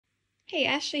Hey,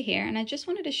 Ashley here, and I just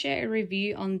wanted to share a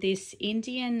review on this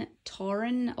Indian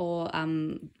Toran or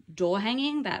door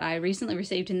hanging that I recently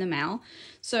received in the mail.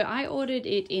 So I ordered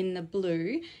it in the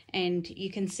blue, and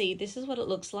you can see this is what it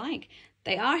looks like.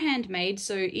 They are handmade,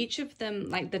 so each of them,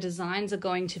 like the designs are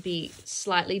going to be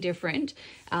slightly different,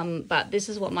 but this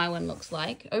is what my one looks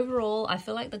like. Overall, I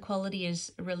feel like the quality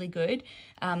is really good.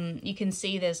 You can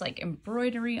see there's like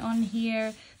embroidery on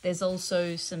here. There's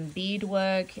also some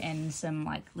beadwork and some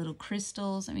like little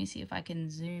crystals. Let me see if I can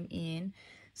zoom in.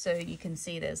 So you can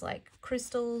see there's like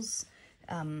crystals,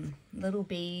 little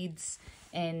beads,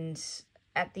 and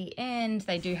at the end,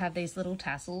 they do have these little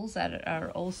tassels that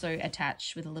are also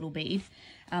attached with a little bead.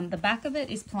 The back of it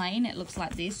is plain. It looks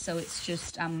like this. So it's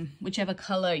just whichever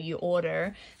color you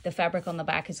order, the fabric on the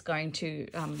back is going to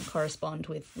correspond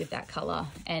with that color.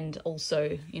 And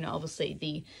also, you know, obviously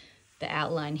the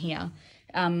outline here.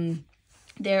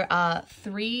 There are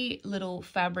 3 little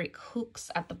fabric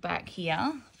hooks at the back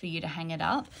here for you to hang it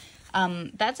up.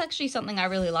 That's actually something I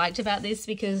really liked about this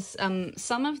because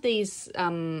some of these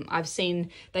I've seen,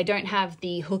 they don't have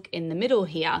the hook in the middle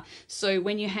here. So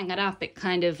when you hang it up, it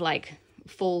kind of like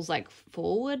falls like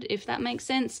forward, if that makes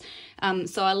sense.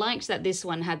 So I liked that this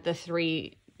one had the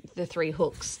three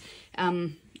hooks.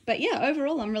 But yeah,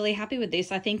 overall, I'm really happy with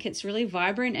this. I think it's really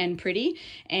vibrant and pretty,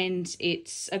 and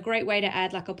it's a great way to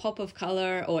add like a pop of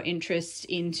color or interest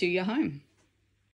into your home.